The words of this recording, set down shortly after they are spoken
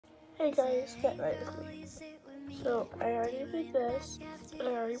Hey guys, get right with me. So I already did this, and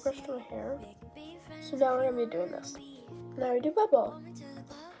I already brushed my hair. So now we're gonna be doing this. Now we do bubble.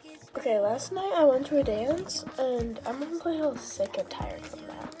 Okay, last night I went to a dance, and I'm honestly a little sick and tired from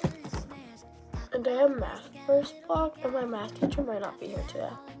that. And I have math first block, and my math teacher might not be here today.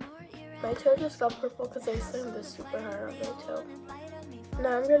 My toe just got purple because I slammed this super hard on my toe.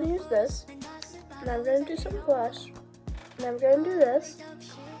 Now I'm gonna use this. Now I'm gonna do some blush. Now I'm gonna do this.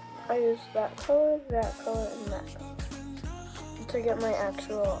 I use that color, and that color to get my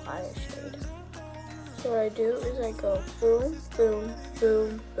actual eye shade. So what I do is I go boom, boom,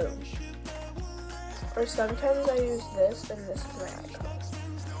 boom, boom. Or sometimes I use this, and this is my eye color.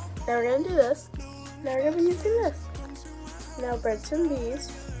 Now we're gonna do this. Now we're gonna be using this. Now birds and bees.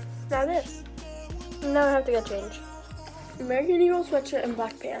 Now this. Now I have to get changed. American Eagle sweatshirt and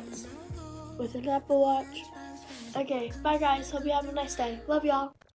black pants. With an Apple Watch. Okay, bye guys. Hope you have a nice day. Love y'all.